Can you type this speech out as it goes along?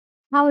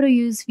How to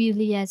use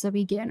Feedly as a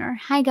beginner.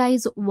 Hi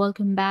guys,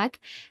 welcome back.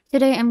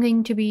 Today I'm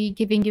going to be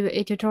giving you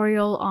a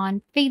tutorial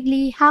on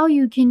Feedly, how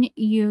you can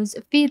use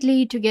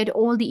Feedly to get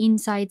all the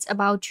insights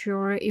about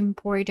your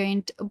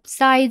important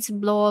sites,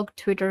 blog,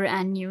 Twitter,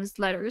 and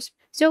newsletters.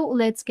 So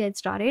let's get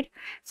started.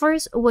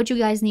 First, what you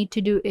guys need to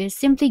do is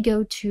simply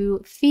go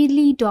to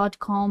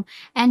feedly.com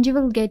and you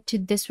will get to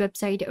this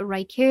website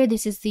right here.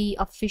 This is the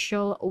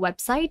official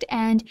website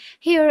and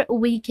here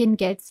we can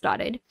get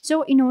started.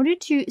 So in order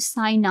to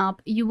sign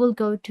up, you will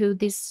go to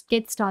this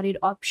get started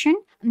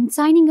option, and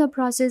signing up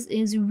process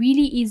is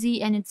really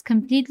easy and it's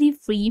completely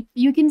free.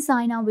 You can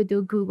sign up with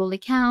your Google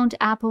account,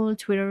 Apple,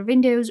 Twitter,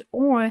 Windows,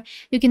 or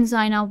you can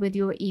sign up with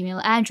your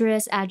email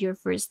address, add your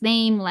first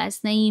name,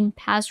 last name,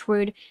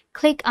 password,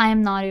 click I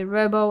am not a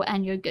robo,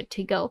 and you're good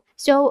to go.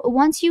 So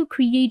once you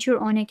create your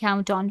own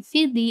account on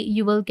Feedly,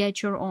 you will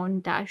get your own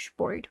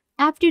dashboard.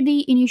 After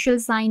the initial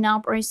sign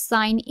up or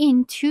sign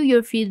in to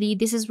your Feedly,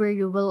 this is where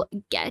you will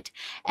get.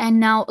 And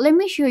now let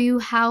me show you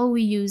how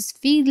we use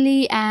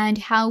Feedly and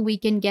how we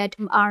can get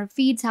our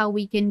feeds, how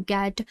we can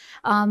get,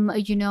 all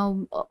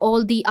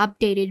the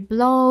updated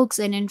blogs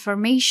and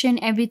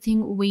information,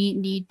 everything we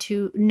need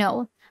to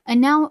know. And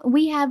now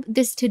we have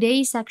this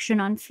today section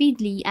on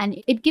Feedly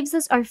and it gives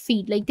us our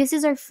feed. Like this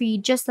is our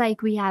feed just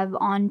like we have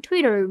on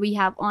Twitter, we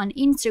have on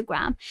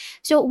Instagram.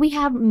 So we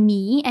have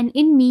me, and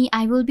in me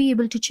I will be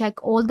able to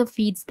check all the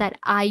feeds that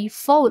I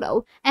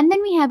follow. And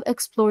then we have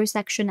explore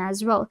section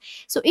as well.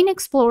 So in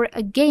explore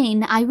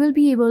again, I will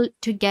be able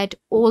to get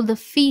all the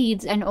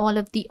feeds and all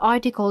of the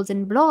articles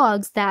and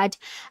blogs that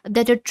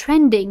are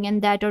trending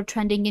and that are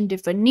trending in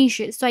different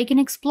niches. So I can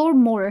explore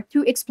more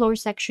through explore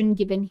section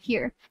given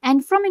here.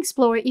 And from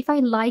explore, if I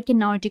like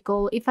an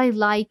article, if I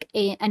like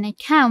an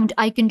account,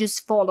 I can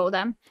just follow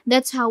them.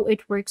 That's how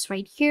it works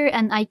right here,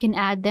 and I can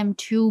add them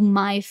to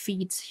my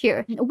feeds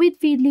here. With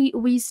Feedly,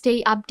 we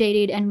stay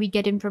updated and we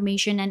get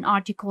information and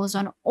articles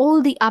on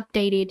all the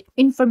updated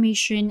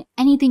information,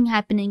 anything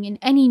happening in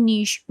any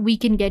niche, we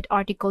can get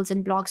articles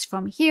and blogs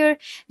from here.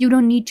 You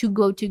don't need to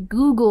go to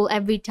Google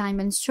every time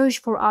and search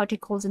for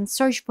articles and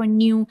search for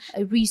new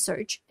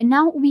research. And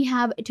now we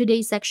have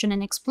today's section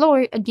and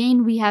explore.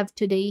 Again, we have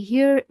today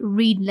here,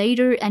 read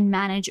later, and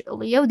manage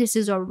Leo. This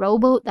is our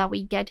robo that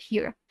we get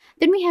here.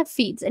 Then we have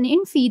feeds, and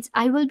in feeds,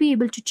 I will be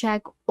able to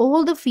check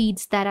all the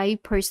feeds that I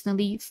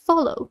personally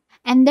follow.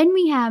 And then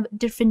we have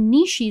different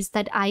niches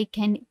that I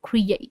can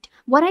create.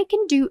 What I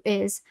can do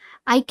is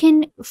I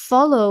can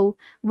follow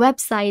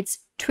websites,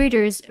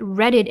 Twitters,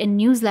 Reddit, and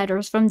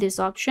newsletters from this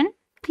option.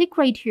 Click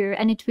right here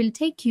and it will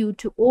take you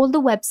to all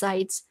the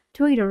websites,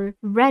 Twitter,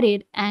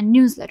 Reddit, and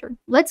newsletter.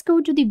 Let's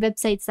go to the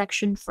website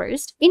section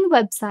first. In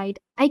website,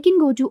 I can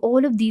go to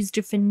all of these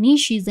different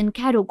niches and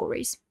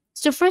categories.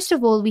 So first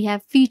of all, we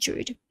have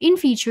featured. In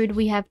featured,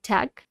 we have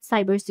tech,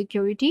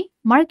 cybersecurity,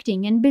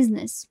 marketing, and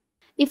business.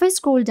 If I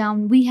scroll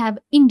down, we have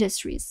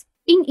industries.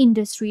 In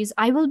industries,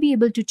 I will be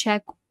able to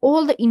check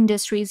all the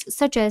industries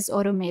such as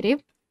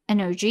automotive,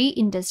 energy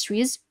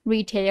industries,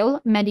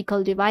 retail,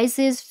 medical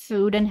devices,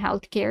 food, and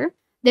healthcare.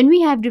 Then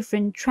we have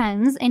different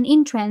trends, and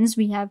in trends,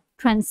 we have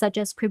trends such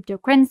as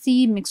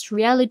cryptocurrency, mixed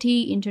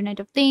reality, Internet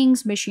of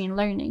Things, machine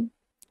learning.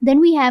 Then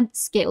we have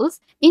skills.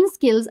 In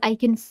skills, I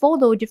can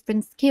follow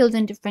different skills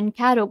in different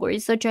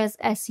categories such as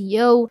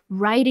SEO,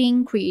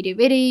 writing,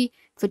 creativity,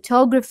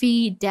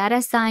 photography,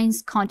 data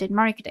science, content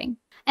marketing.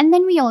 And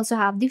then we also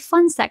have the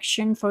fun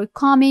section for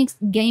comics,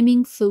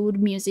 gaming, food,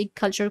 music,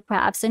 culture,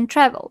 crafts, and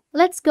travel.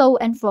 Let's go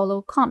and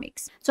follow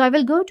comics. So I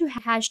will go to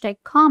hashtag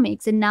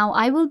comics, and now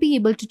I will be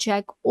able to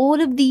check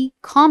all of the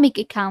comic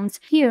accounts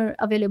here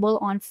available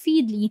on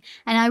Feedly,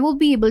 and I will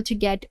be able to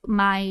get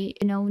my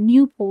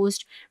new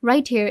post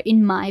right here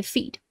in my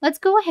feed. Let's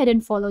go ahead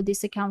and follow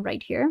this account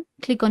right here.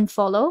 Click on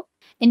follow.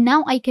 And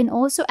now I can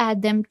also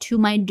add them to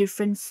my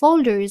different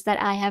folders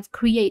that I have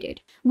created.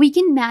 We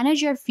can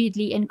manage our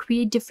Feedly and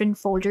create different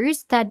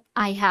folders that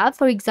I have.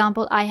 For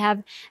example, I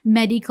have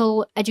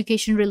medical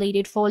education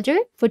related folder,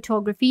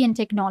 photography and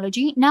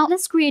technology. Now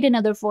let's create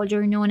another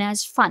folder known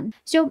as fun.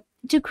 So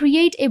to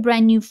create a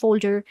brand new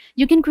folder,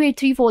 you can create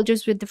 3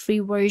 folders with the free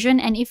version.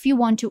 And if you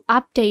want to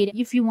update,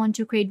 if you want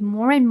to create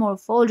more and more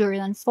folders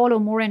and follow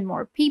more and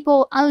more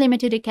people,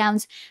 unlimited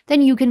accounts,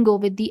 then you can go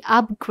with the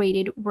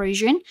upgraded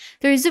version.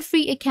 There is a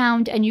free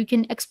account and you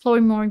can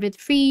explore more with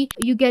free.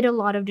 You get a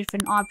lot of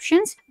different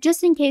options.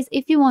 Just in case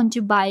if you want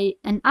to buy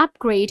an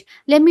upgrade,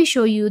 let me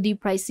show you the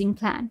pricing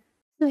plan.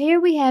 So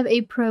here we have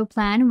a Pro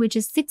plan, which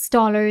is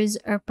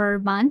 $6 per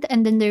month.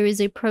 And then there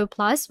is a Pro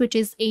Plus, which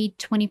is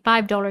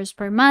 $25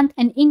 per month,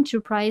 and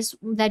Enterprise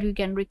that you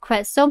can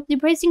request. So the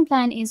pricing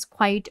plan is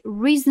quite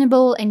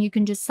reasonable and you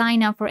can just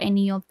sign up for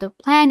any of the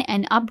plan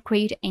and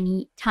upgrade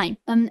any time.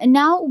 And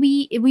now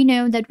we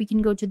know that we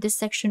can go to this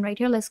section right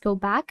here. Let's go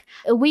back.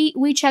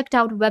 We checked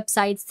out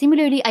websites.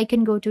 Similarly, I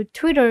can go to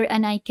Twitter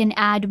and I can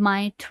add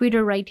my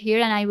Twitter right here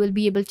and I will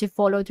be able to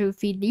follow through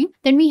Feedly.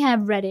 Then we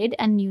have Reddit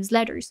and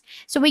newsletters.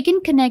 So we can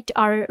connect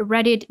our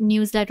Reddit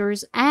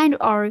newsletters and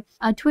our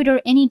Twitter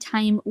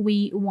anytime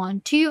we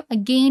want to.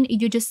 Again,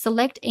 you just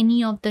select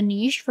any of the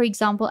niche. For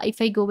example,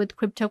 if I go with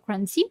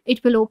cryptocurrency,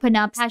 it will open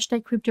up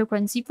hashtag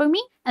cryptocurrency for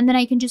me. And then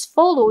I can just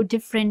follow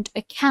different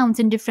accounts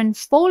in different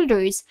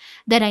folders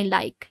that I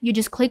like. You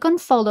just click on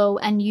follow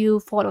and you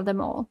follow them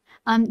all.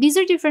 These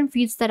are different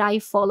feeds that I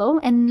follow.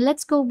 And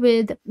let's go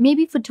with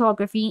maybe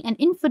photography. And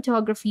in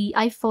photography,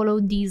 I follow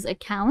these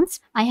accounts.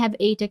 I have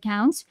 8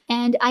 accounts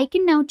and I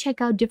can now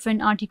check out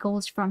different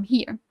articles from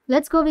here.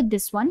 Let's go with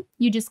this one.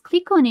 You just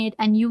click on it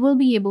and you will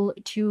be able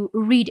to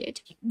read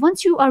it.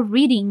 Once you are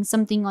reading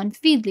something on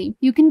Feedly,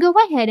 you can go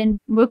ahead and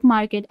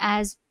bookmark it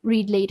as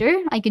read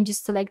later. I can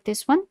just select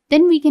this one.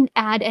 Then we can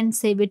add and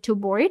save it to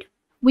board.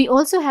 We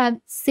also have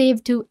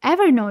save to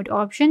Evernote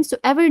option. So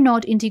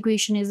Evernote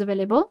integration is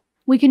available.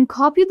 We can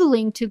copy the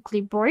link to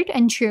clipboard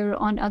and share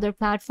on other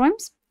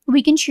platforms.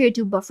 We can share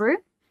to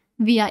Buffer,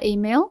 via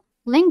email,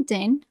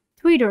 LinkedIn,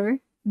 Twitter,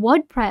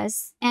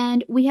 WordPress,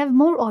 and we have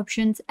more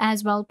options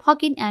as well,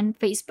 Pocket and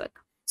Facebook.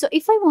 So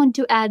if I want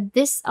to add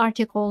this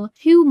article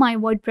to my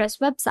WordPress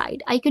website,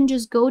 I can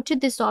just go to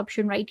this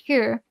option right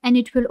here and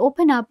it will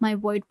open up my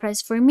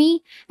WordPress for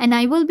me, and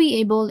I will be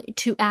able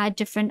to add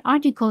different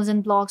articles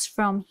and blogs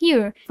from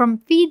here, from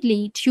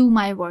Feedly to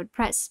my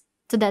WordPress.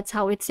 So that's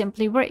how it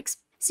simply works.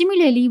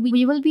 Similarly,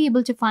 we will be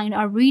able to find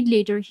our read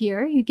later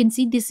here. You can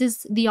see this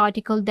is the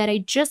article that I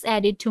just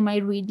added to my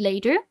read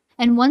later.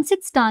 And once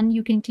it's done,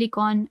 you can click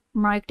on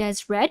marked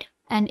as read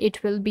and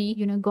it will be,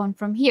 gone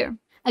from here.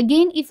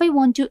 Again, if I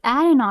want to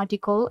add an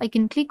article, I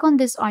can click on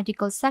this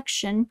article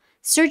section,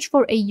 search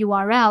for a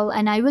URL,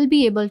 and I will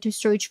be able to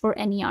search for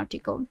any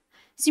article.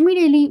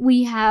 Similarly,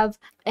 we have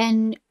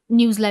an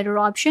newsletter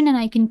option and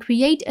I can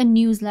create a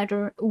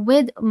newsletter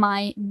with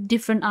my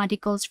different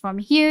articles from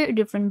here,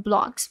 different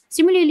blogs.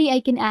 Similarly,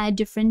 I can add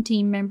different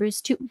team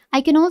members too.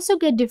 I can also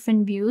get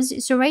different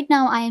views. So right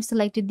now I have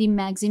selected the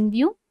magazine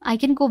view. I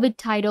can go with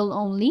title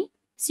only.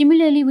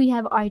 Similarly, we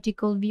have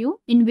article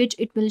view in which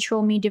it will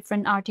show me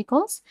different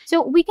articles.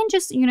 So we can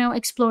just,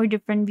 explore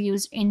different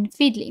views in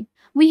Feedly.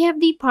 We have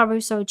the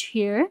power search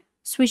here.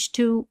 Switch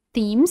to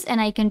themes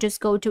and I can just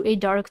go to a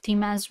dark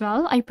theme as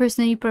well. I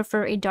personally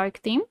prefer a dark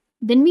theme.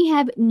 Then we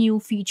have new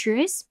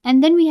features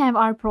and then we have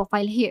our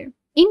profile here.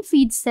 In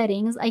feed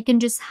settings, I can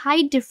just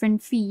hide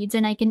different feeds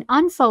and I can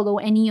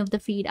unfollow any of the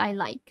feed I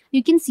like.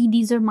 You can see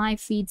these are my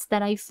feeds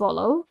that I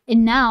follow.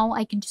 And now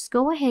I can just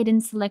go ahead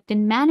and select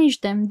and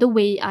manage them the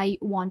way I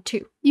want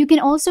to. You can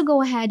also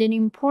go ahead and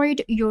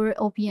import your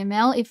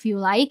OPML if you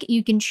like.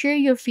 You can share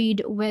your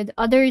feed with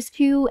others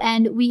too.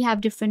 And we have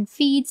different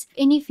feeds.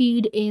 Any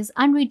feed is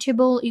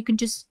unreachable. You can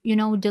just,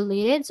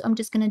 delete it. So I'm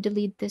just going to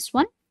delete this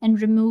one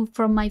and remove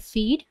from my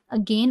feed.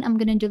 Again, I'm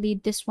going to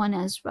delete this one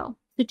as well.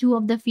 The 2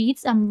 of the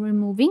feeds I'm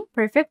removing,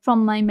 perfect,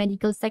 from my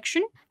medical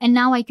section. And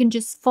now I can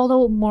just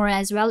follow more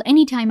as well.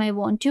 Anytime I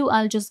want to,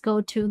 I'll just go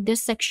to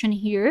this section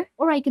here,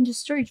 or I can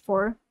just search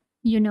for,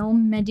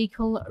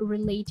 medical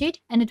related,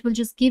 and it will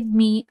just give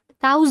me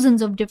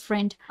thousands of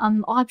different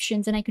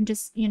options. And I can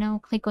just,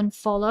 click on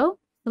follow,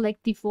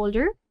 select the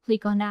folder,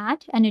 click on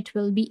add, and it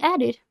will be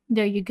added.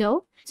 There you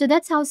go. So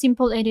that's how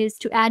simple it is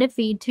to add a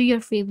feed to your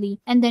Feedly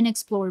and then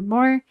explore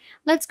more.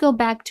 Let's go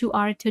back to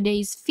our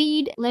today's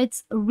feed.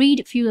 Let's read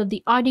a few of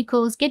the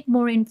articles, get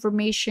more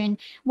information,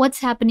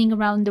 what's happening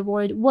around the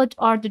world, what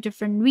are the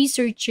different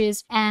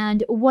researches,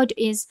 and what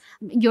is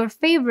your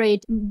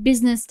favorite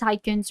business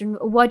tycoons, and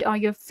what are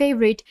your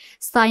favorite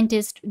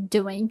scientists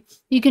doing.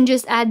 You can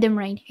just add them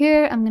right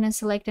here. I'm going to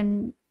select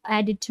and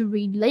add it to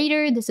read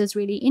later. This is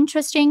really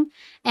interesting.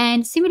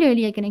 And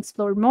similarly, I can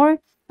explore more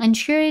and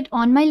share it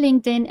on my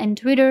LinkedIn and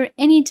Twitter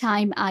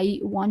anytime I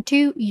want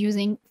to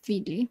using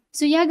Feedly.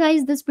 So yeah,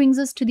 guys, this brings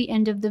us to the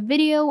end of the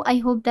video. I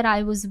hope that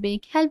I was a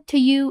big help to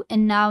you,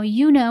 and now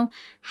you know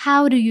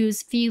how to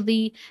use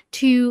Feedly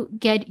to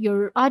get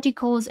your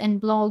articles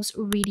and blogs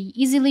really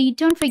easily.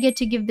 Don't forget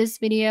to give this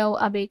video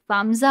a big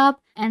thumbs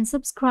up and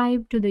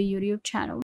subscribe to the YouTube channel.